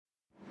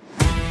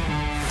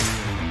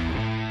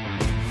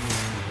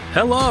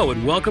Hello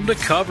and welcome to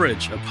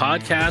Coverage, a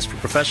podcast for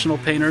professional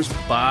painters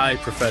by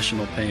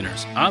professional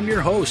painters. I'm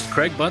your host,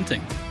 Craig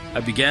Bunting.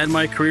 I began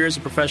my career as a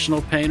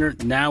professional painter.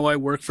 Now I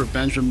work for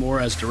Benjamin Moore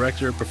as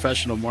Director of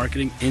Professional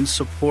Marketing in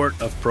support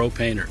of pro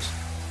painters.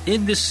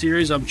 In this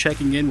series, I'm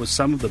checking in with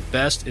some of the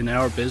best in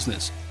our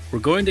business. We're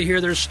going to hear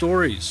their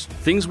stories,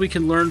 things we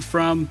can learn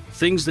from,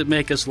 things that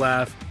make us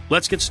laugh.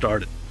 Let's get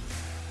started.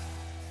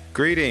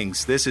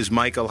 Greetings. This is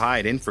Michael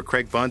Hyde in for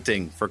Craig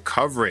Bunting for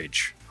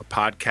Coverage, a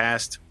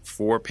podcast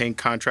for paint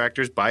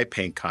contractors by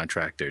paint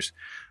contractors.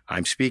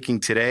 I'm speaking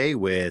today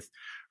with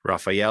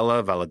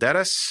Rafaela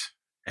Valadares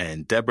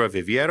and Deborah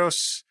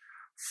Viveiros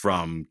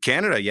from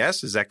Canada.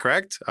 Yes, is that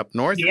correct? Up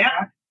north?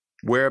 Yeah.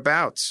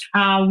 Whereabouts?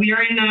 We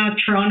are in the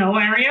Toronto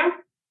area.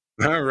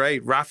 All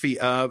right. Rafi,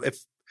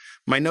 if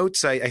my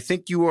notes, I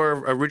think you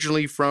are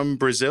originally from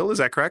Brazil. Is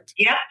that correct?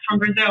 Yeah, from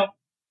Brazil.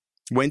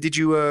 When did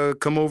you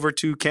come over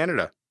to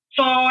Canada?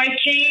 So I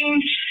came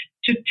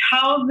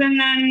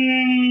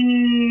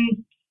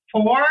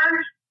 2004,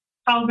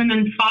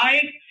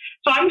 2005.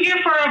 So I'm here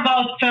for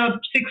about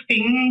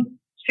 16,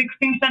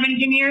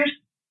 17 years,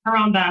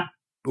 around that.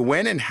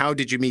 When and how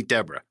did you meet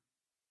Deborah?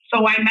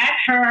 So I met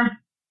her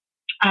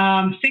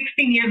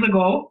 16 years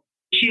ago.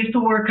 She used to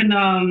work in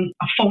a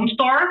phone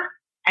store.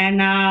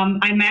 And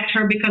I met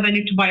her because I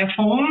needed to buy a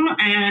phone.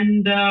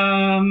 And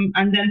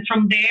then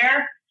from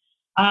there,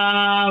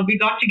 we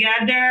got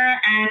together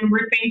and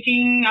we're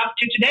painting up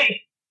to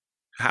today.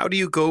 How do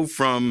you go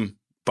from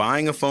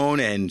buying a phone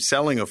and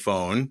selling a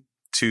phone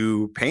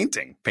to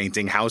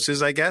painting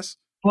houses, I guess?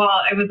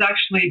 Well, it was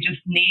actually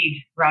just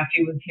need.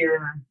 Rafi was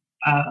here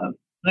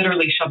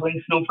literally shoveling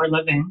snow for a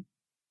living.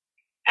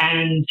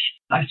 And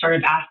I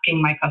started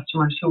asking my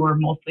customers, who were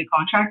mostly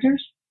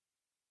contractors,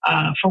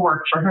 for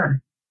work for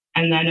her.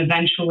 And then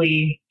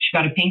eventually she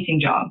got a painting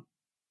job.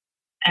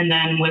 And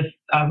then with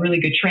really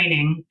good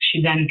training,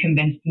 she then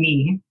convinced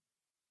me.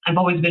 I've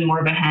always been more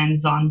of a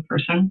hands-on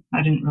person.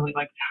 I didn't really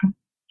like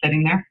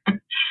sitting there,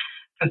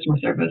 customer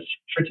service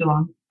for too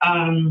long.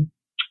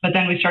 But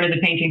then we started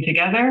the painting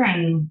together.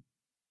 And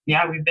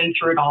yeah, we've been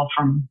through it all,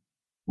 from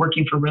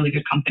working for really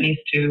good companies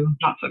to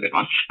not so good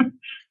ones.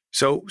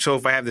 So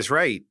if I have this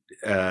right,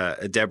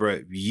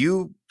 Deborah,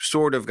 you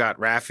sort of got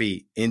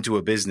Rafi into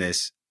a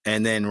business,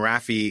 and then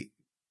Rafi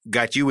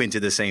got you into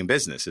the same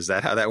business. Is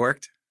that how that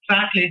worked?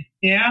 Exactly.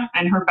 Yeah.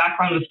 And her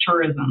background was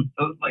tourism.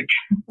 So it was like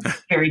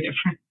very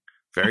different.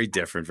 Very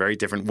different. Very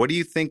different. What do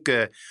you think?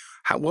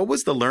 What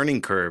was the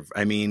learning curve?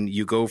 I mean,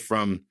 you go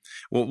from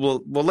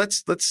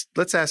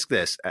let's ask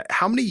this.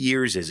 How many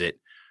years is it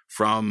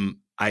from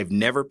I've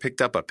never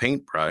picked up a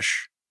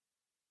paintbrush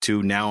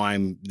to now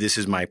this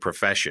is my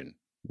profession?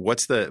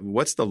 What's the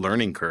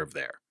learning curve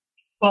there?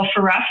 Well,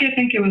 for Rafi, I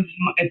think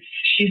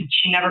she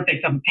never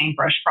picked up a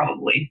paintbrush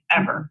probably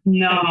ever.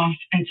 No.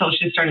 Until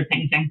she started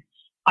painting.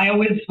 I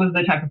always was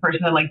the type of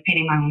person that liked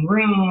painting my own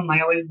room. I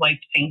always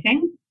liked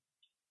painting,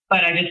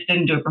 but I just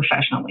didn't do it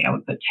professionally. I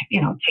would put,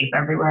 tape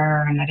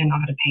everywhere, and I didn't know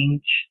how to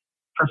paint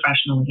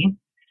professionally.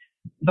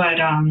 But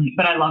I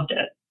loved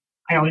it.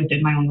 I always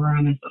did my own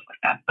room and stuff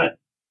like that. But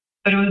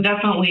it was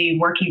definitely,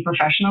 working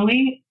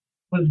professionally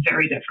was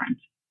very different.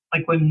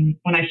 Like when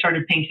I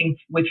started painting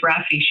with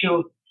Rafi, she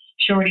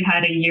already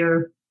had a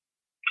year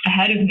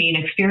ahead of me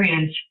in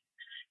experience,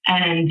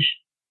 and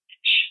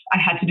I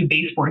had to do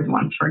baseboards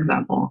once, for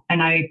example,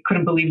 and I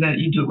couldn't believe that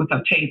you do it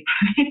without tape.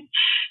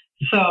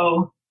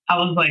 So I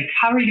was like,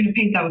 how are you going to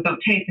paint that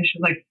without tape? And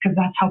she's like, because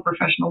that's how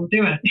professionals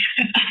do it.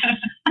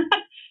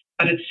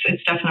 But it's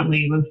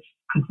definitely was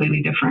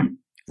completely different.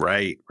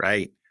 Right.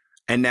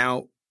 And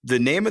now the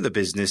name of the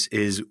business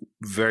is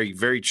very,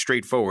 very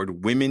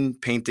straightforward: Women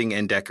Painting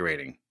and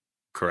Decorating,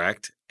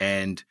 correct?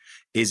 And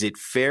is it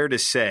fair to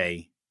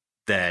say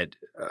that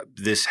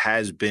this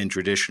has been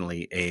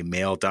traditionally a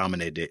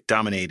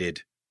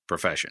male-dominated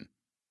profession?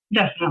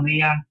 Definitely,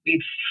 yeah.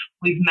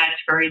 We've met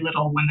very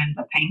little women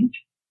that paint,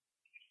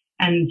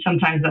 and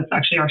sometimes that's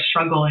actually our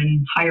struggle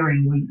in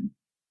hiring women.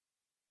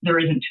 There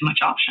isn't too much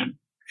option.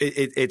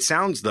 It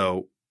sounds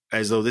though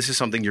as though this is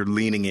something you're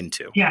leaning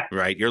into. Yeah.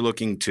 Right. You're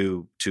looking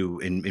to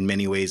in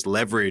many ways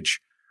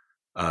leverage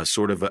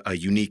sort of a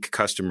unique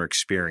customer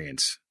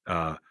experience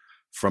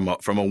from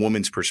a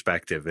woman's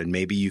perspective, and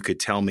maybe you could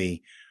tell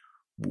me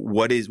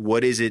what is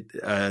it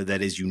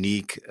that is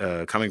unique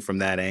coming from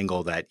that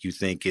angle that you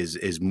think is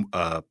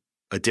a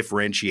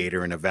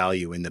differentiator and a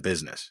value in the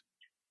business?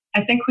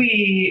 I think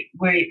we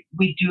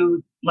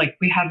do, like,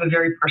 we have a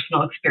very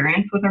personal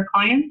experience with our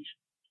clients,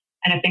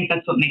 and I think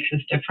that's what makes us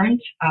different.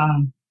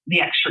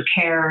 The extra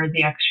care,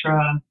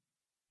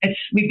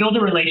 we build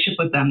a relationship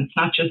with them. It's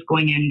not just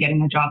going in, getting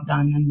the job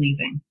done, and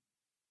leaving.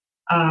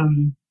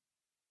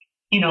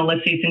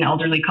 Let's say it's an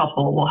elderly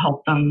couple, we'll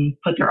help them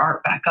put their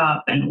art back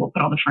up, and we'll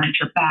put all the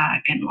furniture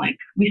back, and like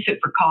we sit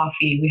for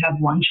coffee, we have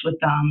lunch with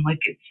them. Like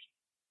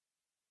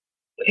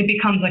it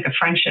becomes like a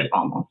friendship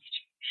almost.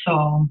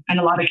 So in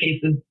a lot of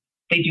cases,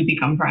 they do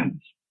become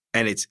friends.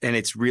 And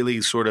it's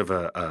really sort of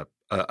a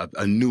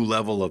new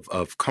level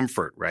of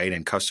comfort, right?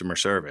 And customer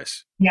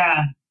service.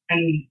 Yeah.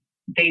 And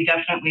they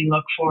definitely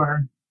look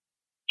for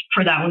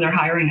for that when they're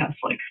hiring us,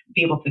 like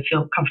be able to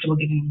feel comfortable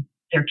giving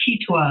their key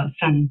to us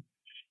and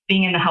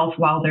being in the house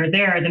while they're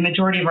there. The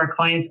majority of our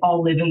clients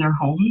all live in their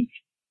homes.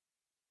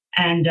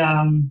 And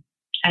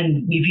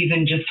we've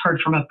even just heard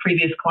from a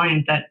previous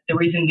client that the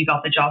reason we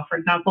got the job, for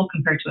example,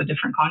 compared to a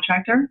different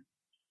contractor,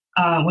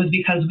 was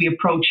because we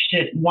approached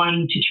it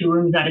 1 to 2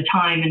 rooms at a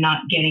time and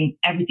not getting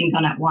everything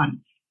done at once.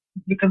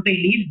 Because they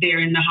live there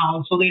in the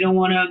house, so they don't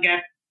want to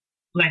get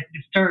like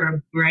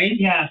disturbed, right?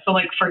 Yeah. So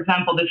like, for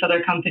example, this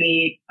other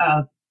company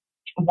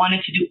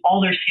wanted to do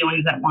all their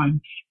ceilings at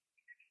once,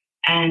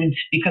 and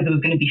because it was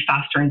going to be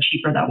faster and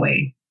cheaper that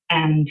way.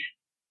 And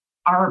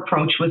our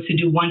approach was to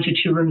do 1 to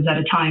 2 rooms at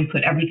a time,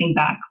 put everything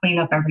back, clean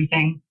up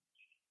everything,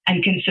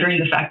 and considering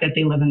the fact that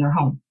they live in their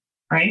home,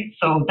 right?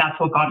 So that's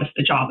what got us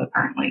the job,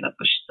 apparently. That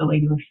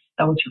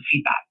was her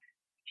feedback.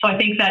 So I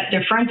think that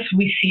difference,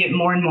 we see it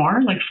more and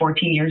more, like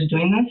 14 years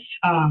doing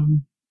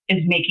this,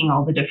 is making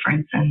all the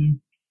difference in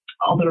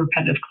all the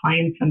repetitive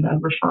clients and the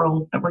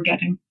referrals that we're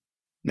getting.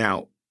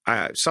 Now,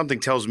 something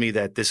tells me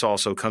that this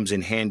also comes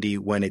in handy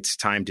when it's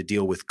time to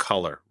deal with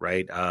color,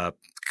 right?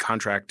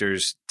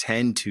 Contractors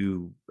tend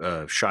to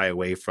shy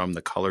away from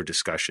the color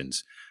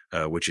discussions,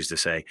 which is to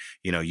say,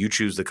 you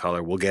choose the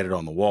color, we'll get it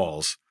on the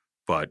walls,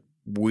 but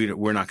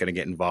we're not going to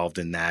get involved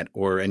in that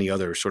or any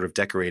other sort of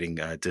decorating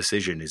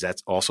decision. Is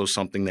that also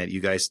something that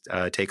you guys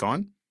take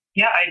on?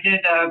 Yeah, I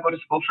did go to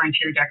school for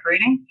interior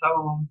decorating.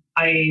 So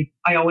I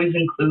always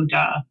include,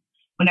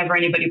 whenever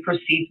anybody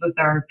proceeds with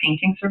our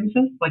painting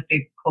services, like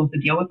they close the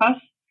deal with us,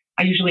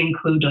 I usually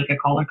include like a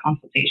color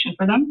consultation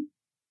for them.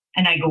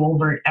 And I go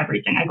over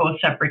everything. I go a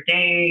separate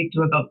day,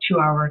 do about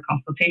 2-hour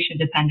consultation,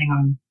 depending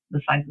on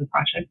the size of the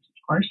project,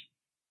 of course.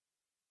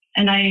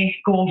 And I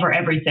go over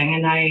everything.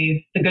 And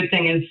the good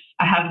thing is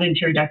I have the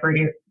interior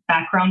decorator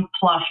background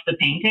plus the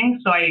painting.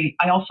 So I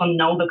also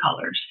know the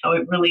colors. So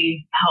it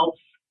really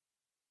helps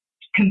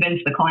convince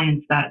the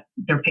clients that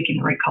they're picking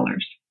the right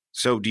colors.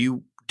 So do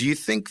you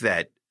think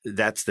that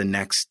that's the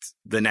next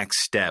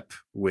step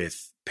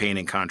with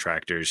painting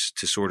contractors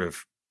to sort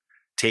of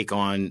take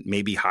on,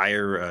 maybe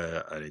hire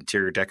an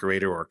interior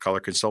decorator or a color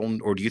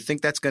consultant? Or do you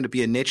think that's going to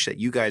be a niche that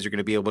you guys are going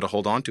to be able to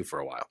hold on to for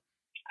a while?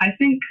 I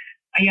think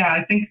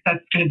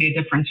that's going to be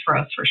a difference for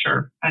us for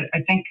sure.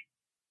 I think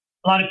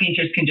a lot of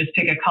painters can just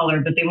pick a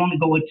color, but they won't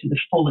go to the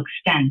full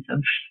extent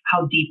of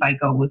how deep I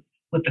go with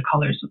the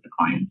colors with the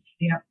clients.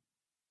 Yeah.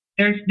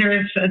 There's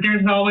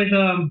always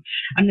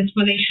an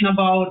explanation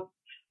about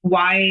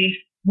why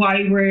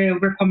we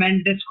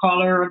recommend this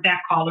color or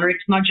that color.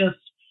 It's not just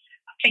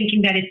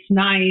thinking that it's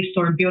nice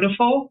or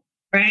beautiful,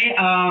 right?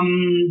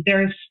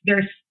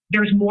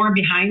 There's more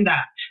behind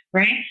that,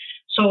 right?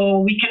 So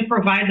we can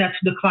provide that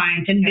to the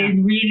client, and they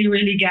really,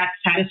 really get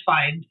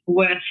satisfied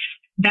with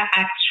the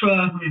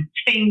extra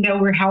thing that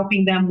we're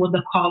helping them with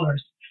the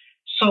colors.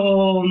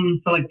 So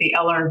like the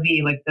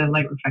LRV, like the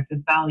light reflective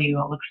value,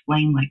 I'll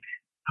explain like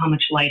how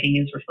much lighting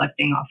is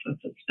reflecting off of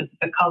a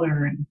specific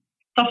color and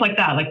stuff like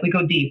that. Like we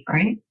go deep,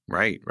 right?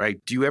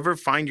 Right. Do you ever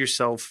find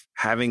yourself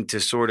having to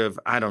sort of,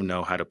 I don't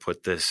know how to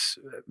put this,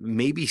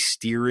 maybe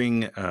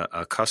steering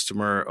a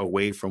customer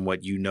away from what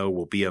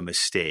will be a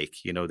mistake?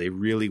 They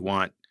really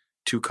want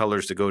 2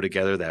 colors to go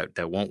together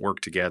that won't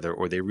work together,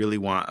 or they really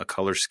want a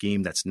color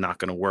scheme that's not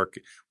going to work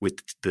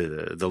with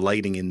the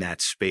lighting in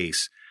that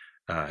space.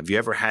 Have you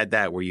ever had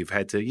that where you've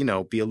had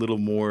to, be a little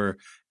more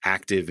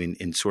active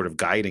in sort of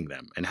guiding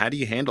them? And how do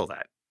you handle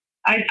that?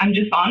 I'm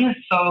just honest.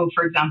 So,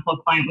 for example,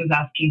 a client was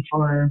asking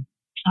for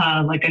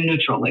like a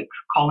neutral, like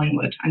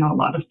Collingwood. I know a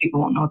lot of people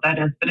won't know what that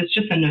is, but it's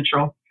just a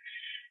neutral,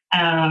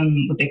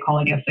 what they call,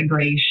 I guess, a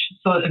grayish.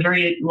 So a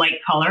very light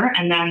color.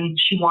 And then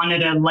she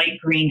wanted a light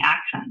green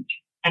accent.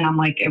 And I'm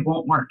like, it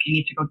won't work. You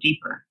need to go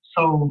deeper.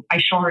 So I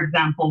show her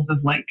examples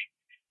of like,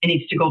 it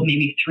needs to go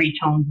maybe 3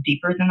 tones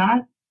deeper than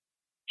that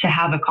to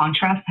have a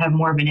contrast, have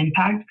more of an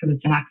impact because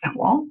it's an accent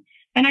wall.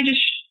 And I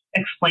just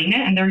explain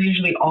it. And they're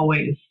usually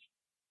always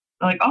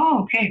like,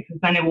 oh, okay, because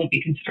then it won't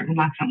be considered an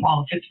accent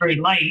wall. If it's very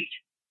light,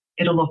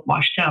 it'll look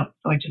washed out.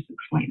 So I just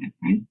explain it,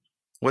 right?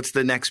 What's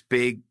the next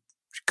big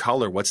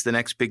color? What's the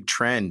next big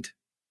trend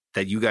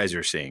that you guys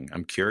are seeing?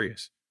 I'm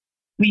curious.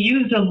 We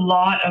use a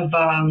lot of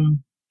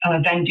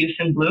Van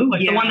Dusen blue, like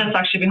the one that's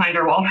actually behind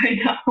our wall right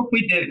now.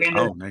 We did.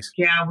 Oh, nice.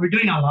 Yeah, we're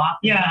doing a lot.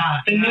 Yeah,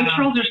 the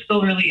neutrals are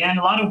still really in.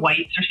 A lot of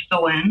whites are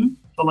still in.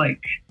 So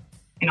like,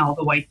 all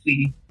the whites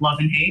we love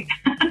and hate.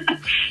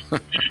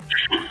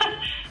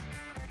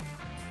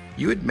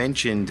 You had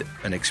mentioned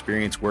an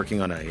experience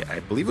working on I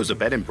believe it was a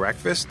bed and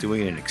breakfast,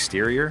 doing an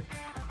exterior,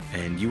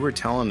 and you were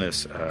telling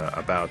us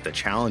about the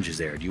challenges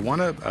there. Do you want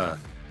to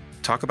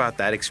talk about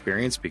that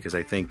experience? Because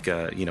I think,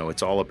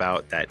 it's all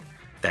about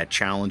that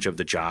challenge of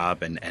the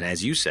job and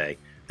as you say,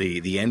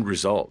 the end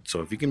result.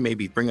 So if you can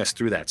maybe bring us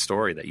through that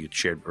story that you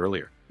shared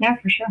earlier. Yeah,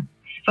 for sure.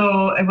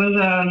 So it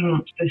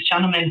was this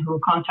gentleman who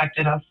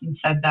contacted us and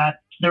said that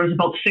there was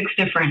about 6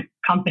 different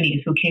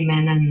companies who came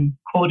in and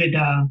quoted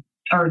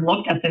or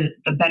looked at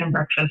the bed and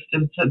breakfast.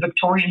 It was a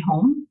Victorian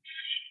home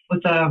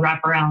with a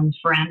wraparound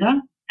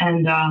veranda.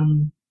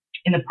 And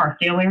in the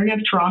Parkdale area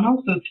of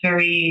Toronto. So it's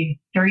very,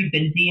 very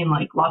busy and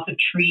like lots of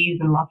trees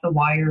and lots of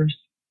wires,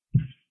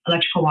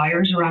 electrical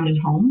wires around his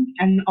home.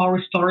 And our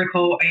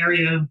historical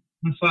area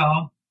as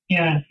well.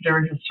 Yeah, it's a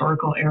very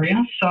historical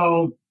area.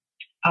 So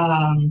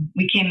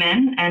we came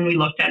in and we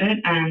looked at it,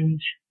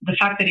 and the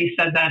fact that he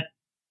said that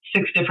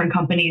 6 different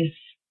companies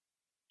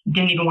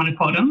didn't even want to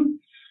quote him,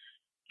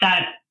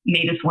 that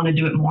made us want to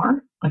do it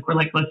more. Like we're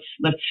like, let's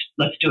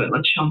do it.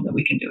 Let's show them that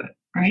we can do it,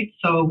 right?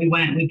 So we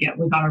went, we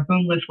got our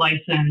boom lift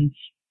license.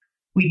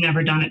 We'd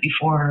never done it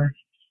before.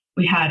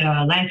 We had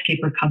a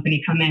landscaper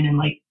company come in and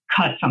like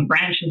cut some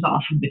branches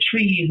off of the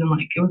trees, and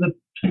like it was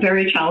a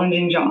very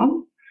challenging job,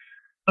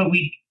 but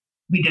we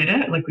did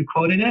it. Like we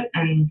quoted it,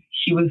 and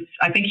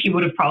I think he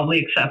would have probably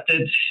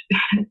accepted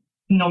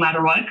no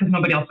matter what, because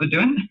nobody else would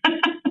do it.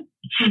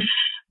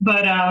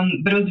 But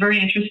it was very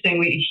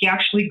interesting. He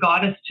actually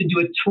got us to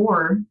do a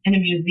tour in a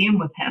museum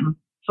with him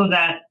so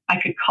that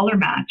I could color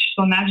match.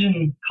 So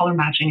imagine color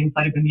matching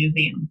inside of a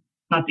museum.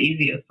 Not the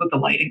easiest with the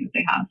lighting that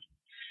they have.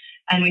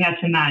 And we had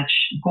to match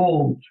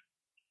gold,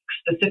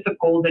 specific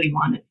gold that he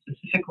wanted,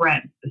 specific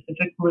red,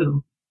 specific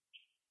blue.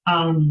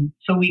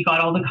 So we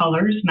got all the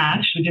colors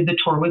matched. We did the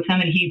tour with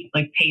him, and he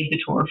like paid the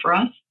tour for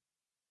us.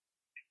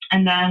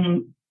 And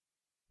then,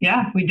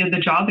 yeah, we did the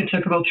job. It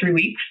took about 3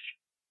 weeks.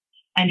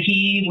 And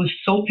he was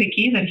so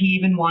picky that he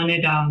even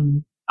wanted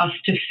us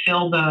to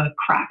fill the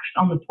cracks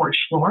on the porch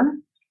floor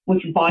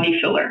with body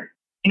filler.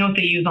 You know what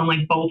they use on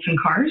like boats and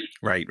cars?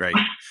 Right. Like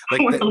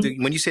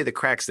when you say the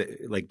cracks,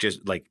 like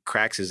just like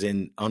cracks is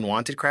in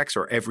unwanted cracks,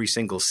 or every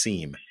single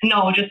seam?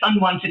 No, just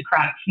unwanted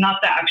cracks,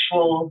 not the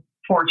actual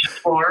porch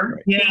floor.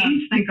 Right. Yeah,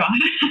 thank God.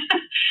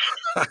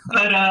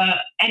 But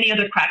any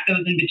other crack that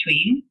was in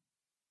between,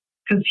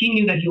 because he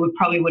knew that he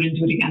probably wouldn't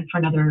do it again for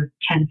another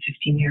 10,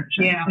 15 years.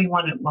 Right? Yeah. So he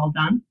wanted it well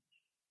done.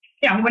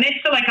 Yeah, when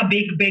it's like a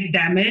big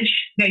damage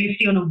that you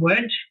see on the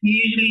wood,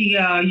 you usually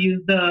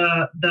use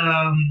that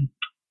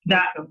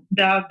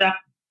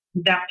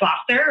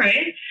plaster,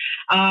 right?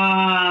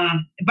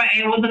 But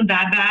it wasn't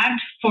that bad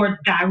for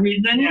that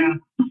reason. Yeah.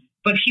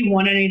 But he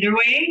wanted either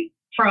way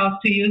for us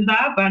to use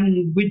that,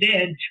 and we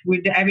did.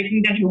 We did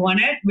everything that he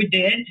wanted. We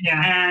did,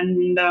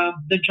 and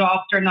the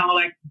job turned out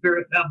like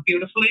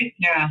beautifully.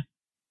 Yeah,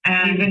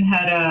 and we even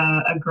had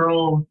a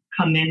girl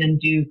come in and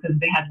do, because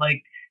they had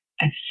like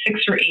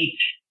 6 or 8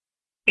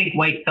 big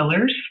white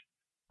fillers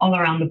all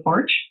around the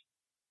porch,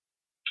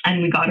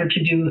 and we got her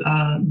to do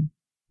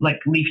like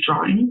leaf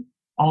drawing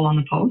all on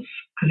the posts,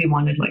 because he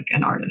wanted like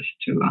an artist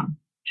to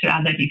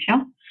add that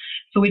detail.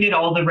 So we did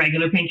all the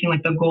regular painting,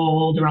 like the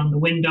gold around the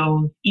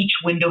windows. Each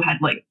window had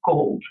like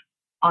gold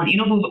on, you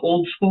know, those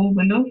old school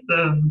windows,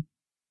 the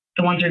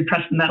ones where you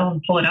press the metal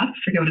and pull it up. I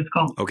forget what it's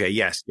called. Okay.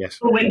 Yes. The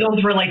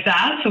windows were like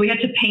that. So we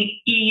had to paint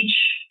each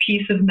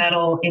piece of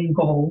metal in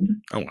gold.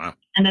 Oh, wow.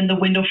 And then the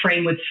window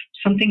frame with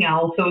something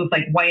else. So it was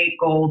like white,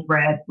 gold,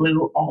 red,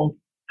 blue, all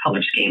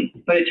color scheme.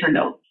 But it turned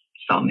out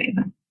so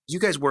amazing. You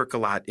guys work a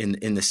lot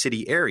in the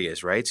city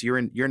areas, right? So you're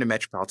in a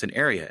metropolitan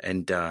area,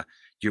 and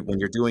when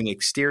you're doing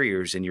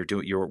exteriors and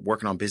you're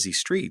working on busy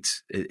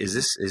streets, is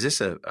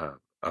this a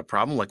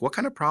problem? Like, what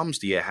kind of problems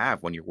do you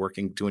have when you're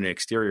doing an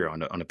exterior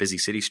on a busy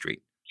city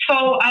street?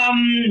 So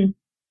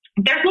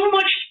there's not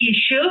much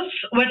issues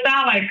with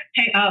that. Like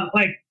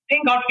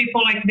thank God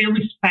people like they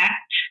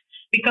respect,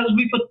 because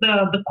we put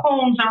the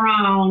cones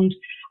around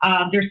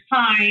their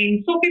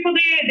signs. So people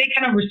they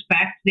kind of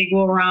respect. They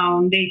go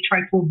around. They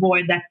try to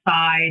avoid that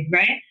side,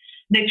 right?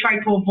 They try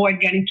to avoid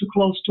getting too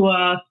close to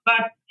us.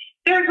 But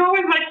there's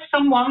always like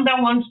someone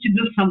that wants to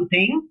do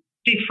something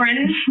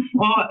different,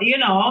 or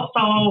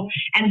So,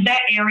 and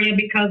that area,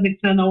 because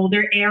it's an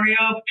older area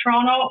of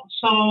Toronto,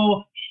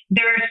 so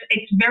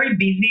it's very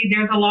busy.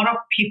 There's a lot of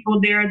people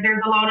there.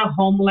 There's a lot of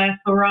homeless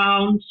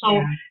around. So,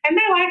 and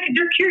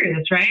they're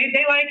curious, right?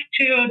 They like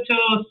to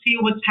see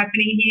what's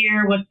happening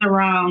here, what's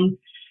around.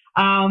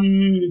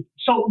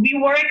 So we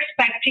were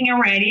expecting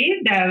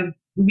already that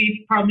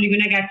we're probably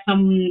going to get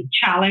some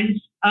challenge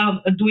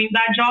of doing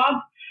that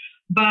job.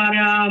 But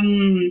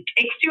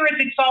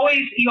exteriors,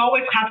 you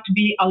always have to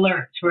be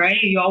alert,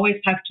 right? You always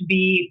have to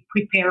be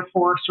prepared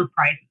for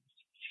surprises.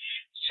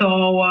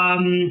 So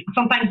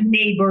sometimes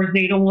neighbors,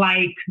 they don't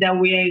like that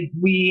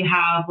we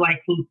have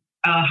like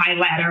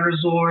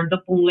highlighters or the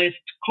pull list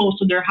close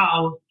to their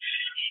house.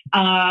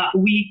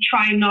 We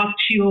try not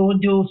to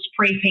do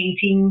spray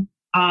painting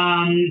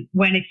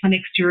when it's an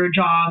exterior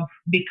job,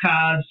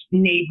 because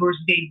neighbors,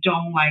 they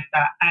don't like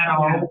that at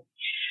all.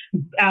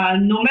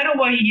 No matter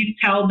what you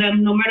tell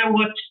them, no matter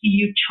what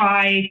you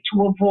try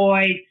to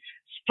avoid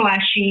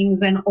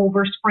splashings and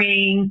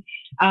overspraying,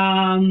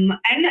 and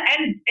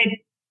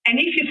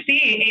if you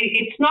see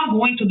it's not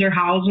going to their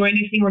house or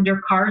anything, or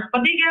their cars,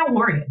 but they get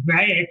worried,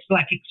 right? It's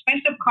like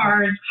expensive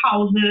cars,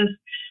 houses,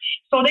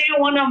 so they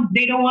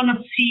don't want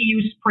to see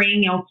you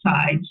spraying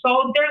outside.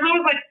 So there's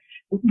always like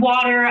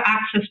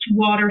access to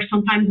water.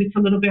 Sometimes it's a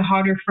little bit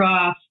harder for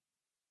us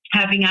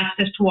having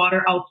access to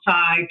water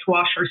outside to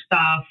wash our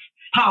stuff.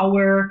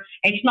 power.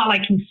 It's not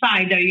like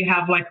inside that you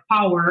have like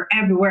power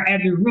everywhere,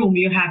 every room.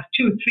 You have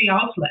 2, 3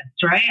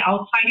 outlets, right?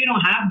 Outside, you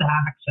don't have the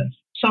access.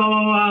 So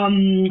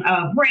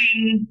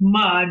rain,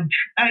 mud,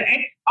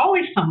 it's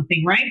always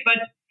something, right? But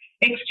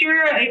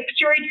exterior,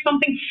 it's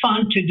something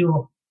fun to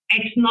do.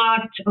 It's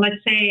not,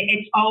 let's say,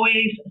 it's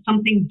always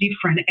something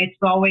different. It's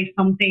always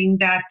something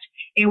that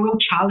it will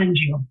challenge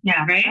you.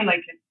 Yeah, right? I like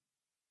it.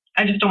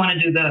 I just don't want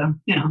to do the,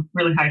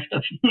 really high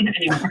stuff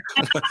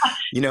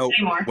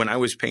anymore. When I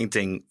was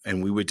painting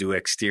and we would do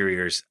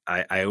exteriors,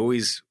 I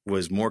always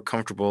was more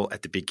comfortable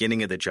at the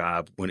beginning of the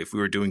job if we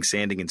were doing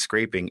sanding and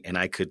scraping, and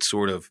I could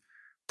sort of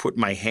put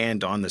my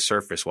hand on the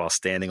surface while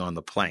standing on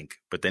the plank.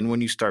 But then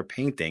when you start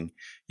painting,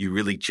 you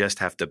really just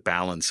have to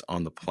balance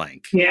on the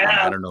plank. Yeah. And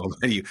I don't know.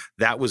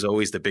 That was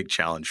always the big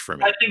challenge for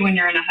me. Especially when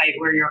you're in a height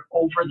where you're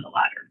over the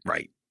ladder.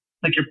 Right.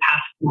 Like you're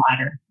past the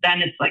ladder.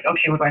 Then it's like,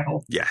 okay, what do I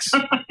hold? Yes.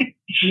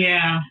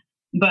 Yeah.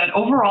 But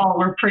overall,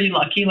 we're pretty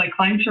lucky. Like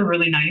clients are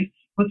really nice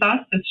with us.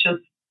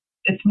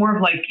 It's more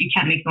of like, you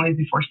can't make noise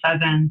before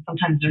 7.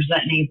 Sometimes there's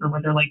that neighbor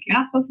where they're like, you're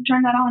not supposed to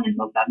turn that on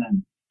until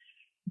 7.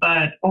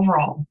 But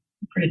overall,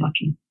 I'm pretty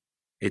lucky.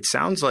 It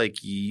sounds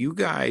like you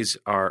guys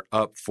are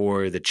up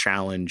for the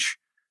challenge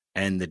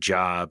and the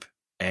job.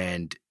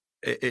 And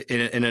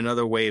in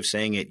another way of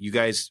saying it, you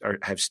guys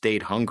have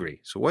stayed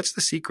hungry. So what's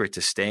the secret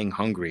to staying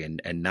hungry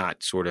and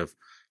not sort of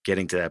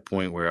getting to that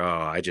point where,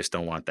 I just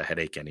don't want the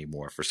headache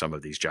anymore for some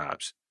of these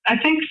jobs? I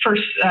think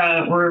first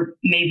we're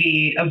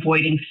maybe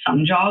avoiding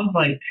some jobs,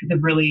 like the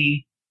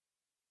really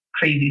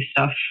crazy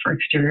stuff for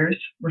exteriors.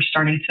 We're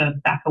starting to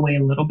back away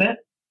a little bit.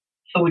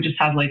 So we just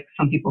have like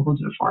some people who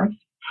do it for us.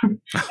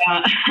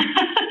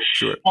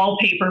 Sure.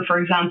 Wallpaper, for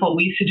example,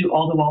 we used to do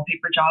all the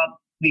wallpaper jobs.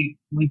 We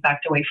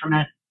backed away from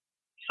it.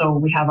 So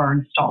we have our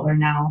installer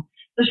now.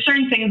 There's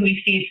certain things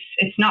we see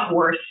it's not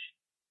worth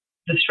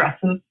the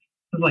stresses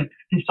of like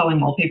installing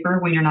wallpaper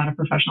when you're not a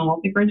professional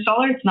wallpaper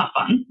installer. It's not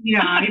fun.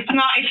 Yeah, it's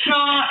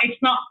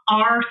not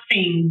our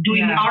thing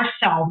doing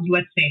ourselves.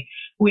 Let's say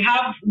we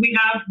have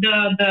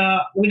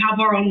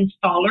our own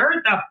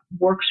installer that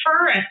works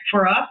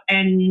for us,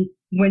 and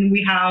when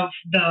we have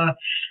the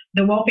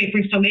wallpaper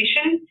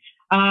installation,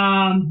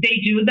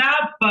 they do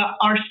that, but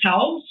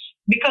ourselves,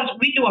 because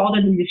we do all the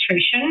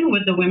administration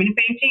with the women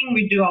painting,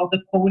 we do all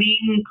the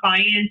quoting,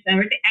 clients, and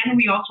everything, and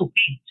we also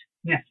paint.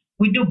 Yes,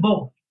 we do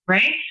both,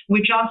 right?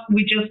 We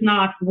just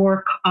not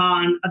work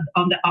on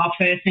the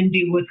office and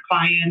deal with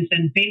clients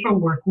and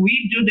paperwork.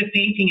 We do the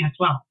painting as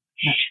well.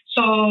 Yes.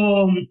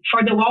 So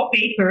for the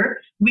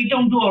wallpaper, we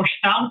don't do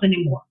ourselves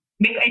anymore.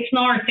 It's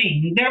not our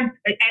thing.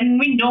 And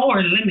we know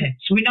our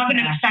limits. We're not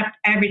going to accept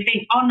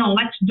everything. Oh, no,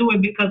 let's do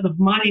it because of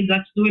money.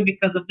 Let's do it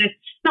because of this.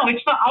 No,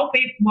 it's not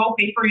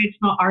wallpaper. It's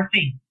not our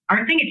thing.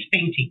 Our thing is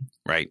painting.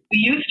 Right. We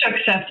used to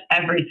accept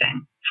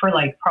everything for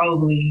like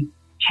probably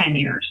 10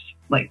 years,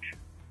 like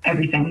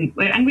everything.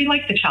 And we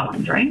like the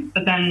challenge, right?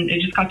 But then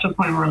it just got to a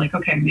point where we're like,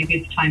 okay, maybe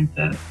it's time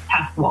to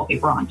pass the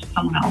wallpaper on to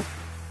someone else.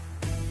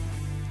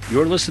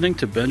 You're listening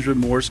to Benjamin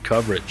Moore's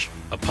Coverage,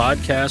 a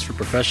podcast for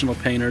professional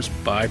painters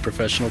by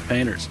professional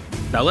painters.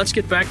 Now let's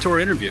get back to our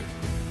interview.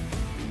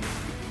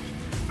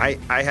 I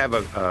have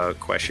a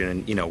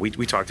question, and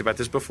we talked about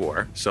this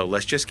before, so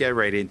let's just get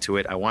right into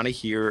it. I want to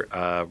hear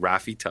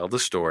Rafi tell the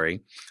story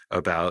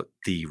about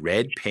the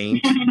red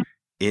paint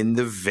in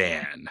the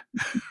van.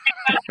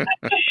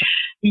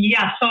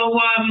 Yeah, so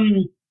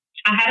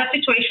I had a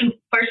situation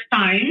first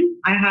time.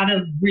 I had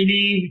a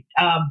really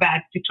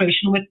bad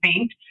situation with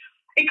paint.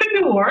 It could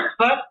be worse,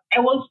 but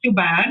it was too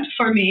bad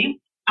for me.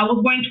 I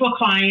was going to a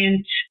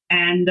client,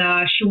 and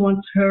she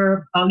wants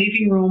her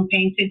living room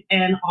painted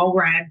in all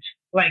red,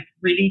 like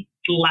really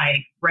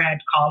light red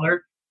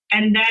color.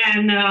 And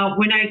then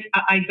when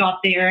I got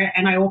there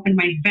and I opened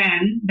my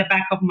van, the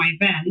back of my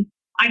van,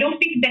 I don't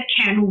think the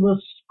can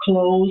was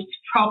closed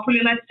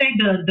properly. Let's say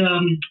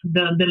the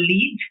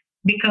lid,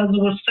 because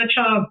it was such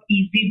a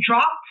easy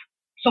drop.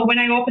 So when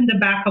I opened the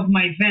back of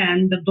my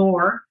van, the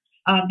door.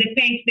 The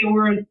paints, they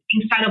were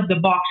inside of the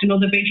box,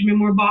 the Benjamin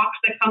Moore box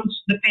that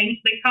comes, the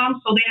paints they come.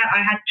 So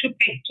I had 2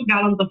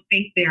 gallons of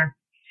paint there.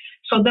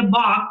 So the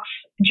box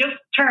just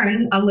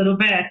turned a little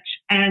bit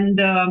and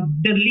the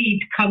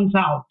lid comes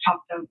out.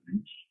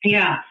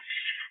 Yeah.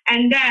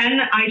 And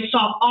then I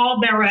saw all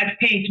the red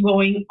paint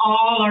going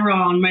all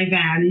around my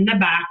van, in the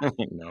back,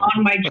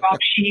 on my drop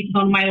sheets,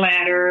 on my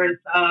ladders,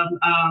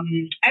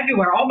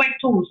 everywhere, all my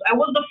tools. It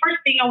was the first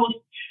thing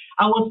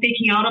I was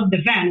taking out of the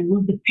van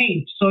was the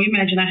paint. So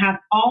imagine I had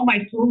all my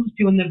tools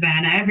still in the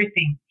van,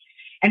 everything.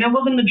 And I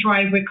was in the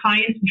driveway,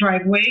 client's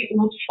driveway, it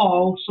was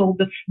fall. So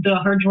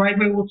her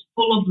driveway was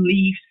full of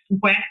leaves,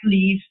 wet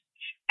leaves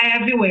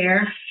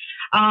everywhere.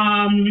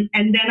 And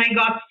then I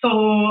got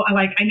so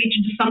I need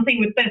to do something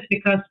with this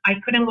because I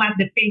couldn't let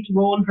the paint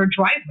roll in her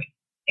driveway.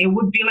 It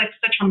would be like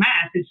such a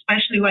mess,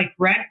 especially like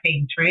red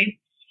paint, right?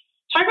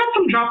 So I got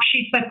some drop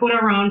sheets I put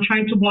around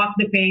trying to block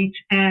the paint.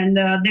 And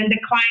then the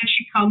client,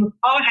 she comes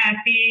all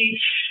happy.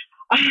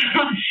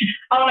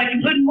 I'm like,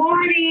 good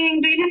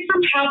morning. Do you need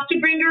some help to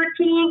bring your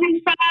tools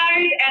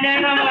inside? And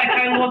then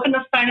I look on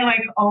the sign and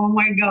like, oh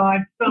my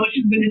God, so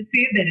she's going to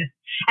see this.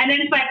 And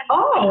then it's like,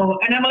 oh,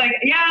 and I'm like,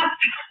 yeah.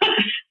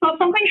 So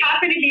something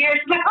happened here.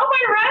 She's like, oh,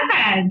 my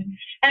red.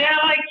 And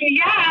I'm like,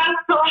 yeah.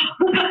 So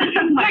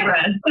my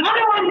red.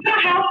 Oh, I'm going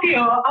to help you.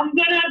 I'm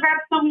going to grab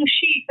some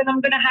sheets and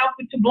I'm going to help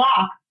you to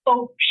block.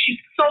 So she's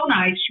so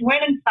nice. She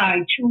went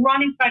inside. She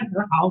ran inside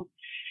her house.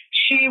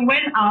 She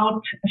went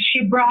out.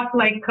 She brought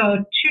like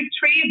 2-3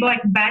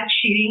 like bed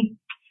sheeting.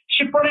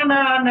 She put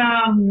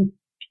on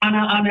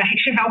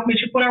she helped me.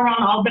 She put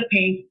around all the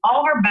paint,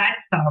 all her bad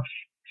stuff.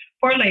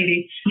 Poor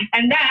lady.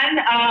 And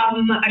then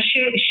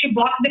she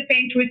blocked the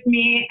paint with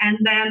me, and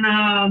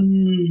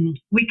then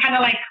we kind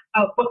of like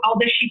put all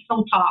the sheets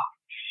on top.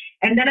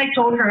 And then I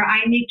told her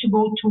I need to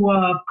go to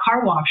a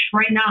car wash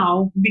right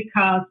now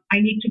because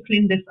I need to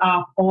clean this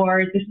up,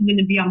 or this is going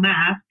to be a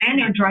mess, and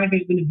your driveway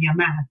is going to be a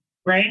mess,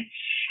 right?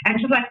 And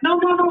she's like, no,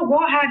 go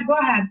ahead.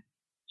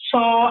 So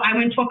I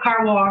went to a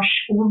car wash.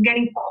 It was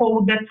getting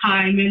cold that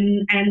time,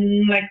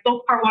 and like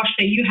those car wash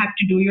that you have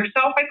to do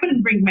yourself. I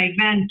couldn't bring my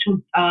van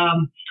to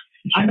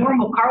a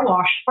normal car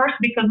wash first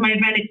because my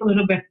van is a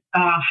little bit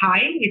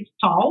high. It's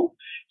tall,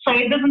 so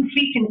it doesn't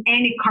fit in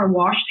any car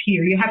wash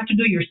here. You have to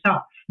do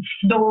yourself.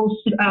 Those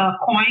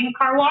coin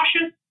car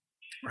washes.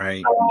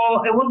 Right.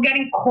 So it was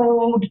getting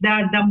cold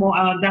that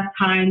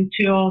time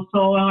too.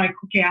 So I'm like,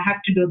 okay, I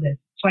have to do this.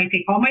 So I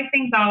take all my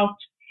things out,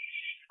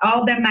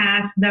 all the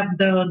mask,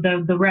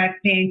 the red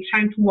paint,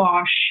 trying to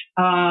wash,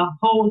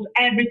 hose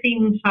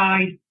everything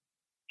inside.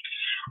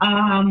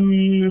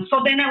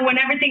 So then when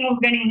everything was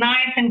getting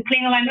nice and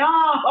clean, I'm like,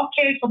 oh,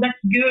 okay, so that's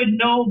good.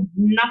 No,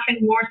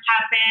 nothing worse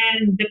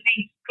happened. The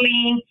paint's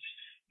clean.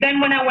 Then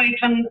when I went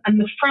on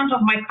the front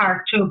of my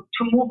car to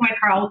move my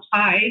car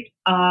outside,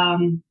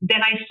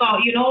 then I saw,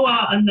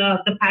 on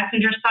the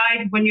passenger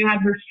side, when you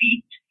have your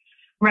feet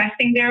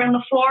resting there on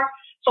the floor,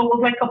 so it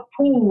was like a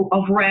pool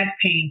of red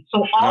paint.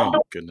 So all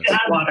the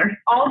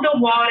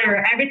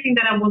water, everything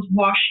that I was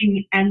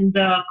washing and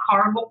the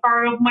cargo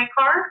part of my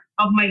car,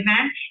 of my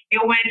van,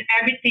 it went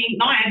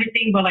not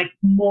everything, but like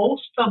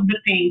most of the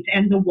paint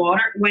and the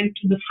water went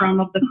to the front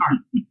of the car.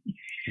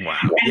 Wow.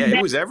 Yeah,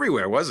 it was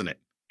everywhere, wasn't it?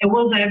 It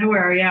was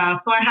everywhere, yeah.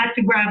 So I had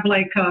to grab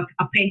like a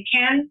paint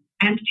can,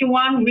 empty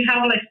one. We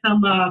have like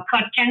some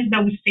cut cans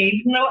that we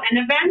saved in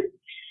the van.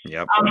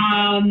 Yep.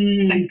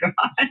 Thank God.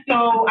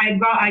 So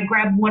I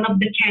grabbed one of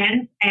the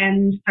cans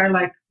and started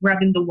like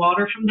grabbing the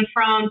water from the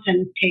front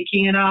and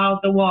taking it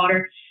out the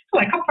water. It's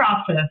like a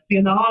process,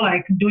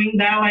 like doing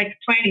that like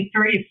 20,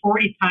 30,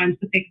 40 times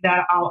to take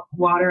that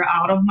water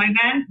out of my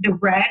van, the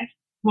red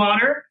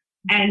water.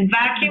 And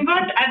vacuum,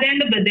 but at the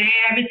end of the day,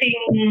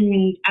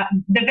 everything,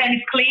 the van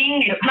is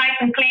clean. It's nice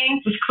and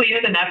clean. It's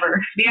cleaner than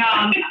ever.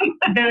 Yeah,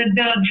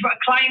 the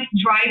client's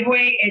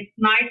driveway, it's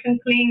nice and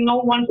clean.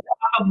 No one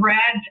spot of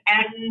red.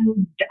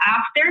 And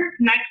after,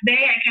 next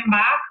day, I came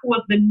back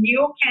with the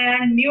new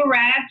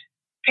red,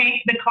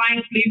 paint the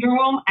client's living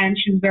room, and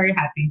she's very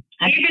happy.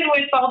 Even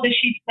with all the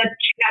sheets that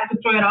she had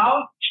to throw it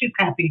out, she's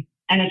happy.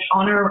 And it's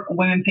on our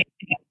Women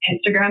Painting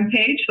Instagram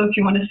page. So if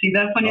you want to see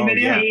that funny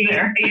video,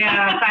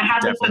 yeah, so I had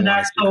to put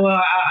that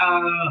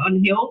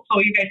on Hill, so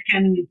you guys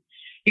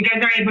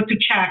are able to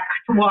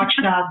watch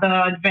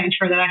the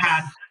adventure that I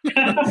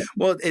had.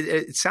 Well,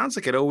 it sounds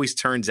like it always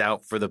turns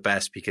out for the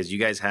best because you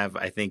guys have,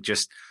 I think,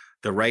 just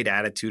the right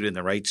attitude and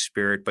the right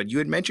spirit. But you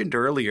had mentioned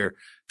earlier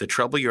the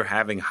trouble you're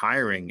having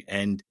hiring,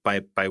 and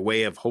by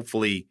way of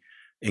hopefully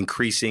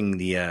increasing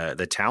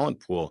the talent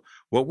pool.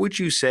 What would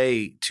you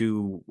say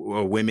to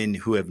women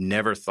who have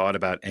never thought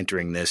about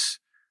entering this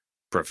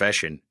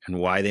profession and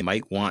why they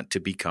might want to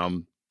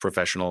become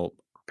professional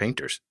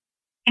painters?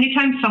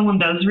 Anytime someone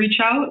does reach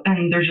out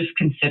and they're just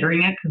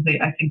considering it, because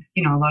I think,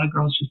 a lot of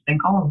girls just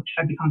think, oh,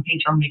 if I become a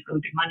painter, I'll make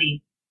really good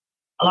money.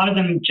 A lot of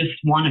them just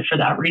want it for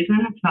that reason.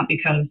 It's not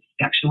because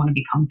they actually want to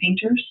become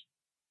painters.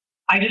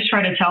 I just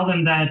try to tell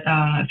them that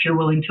if you're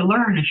willing to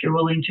learn, if you're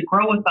willing to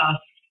grow with us,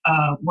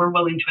 we're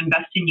willing to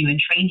invest in you and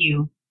train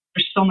you.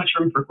 There's so much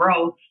room for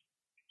growth.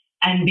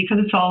 And because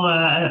it's all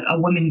a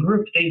women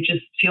group, they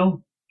just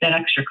feel that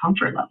extra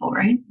comfort level,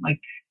 right? Like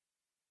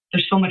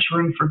there's so much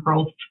room for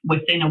growth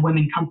within a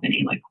women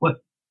company. Like what's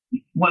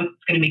going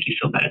to make you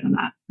feel better than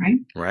that,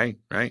 right?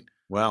 Right.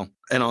 Well,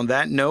 and on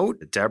that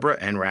note, Deborah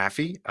and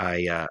Rafi,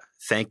 I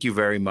thank you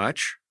very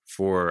much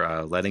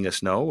for letting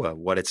us know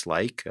what it's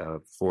like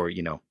for,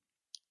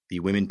 the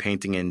women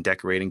painting and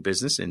decorating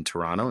business in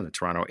Toronto, in the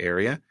Toronto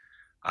area.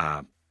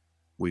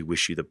 We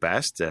wish you the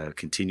best,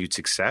 continued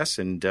success,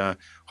 and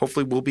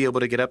hopefully we'll be able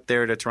to get up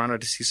there to Toronto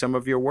to see some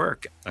of your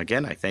work.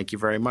 Again, I thank you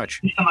very much.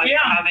 Thank you so much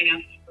for having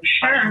us.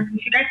 Sure.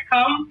 If you guys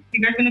come,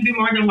 you guys are going to be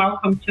more than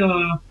welcome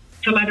to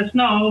let us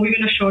know. We're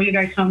going to show you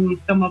guys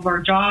some of our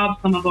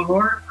jobs, some of our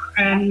work,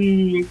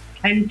 and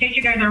take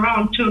you guys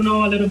around to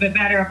know a little bit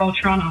better about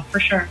Toronto, for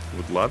sure.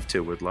 Would love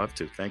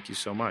to. Thank you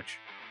so much.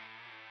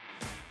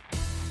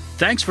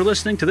 Thanks for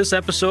listening to this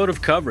episode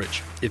of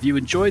Coverage. If you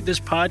enjoyed this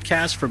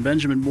podcast from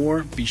Benjamin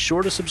Moore, be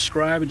sure to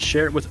subscribe and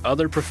share it with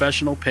other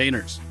professional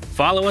painters.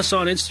 Follow us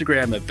on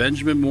Instagram at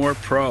Benjamin Moore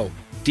Pro.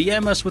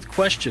 DM us with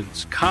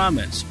questions,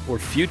 comments, or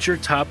future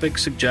topic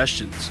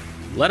suggestions.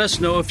 Let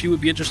us know if you would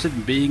be interested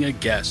in being a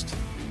guest.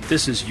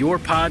 This is your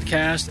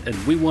podcast, and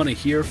we want to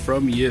hear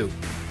from you.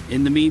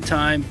 In the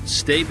meantime,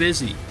 stay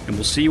busy, and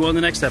we'll see you on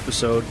the next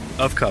episode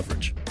of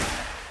Coverage.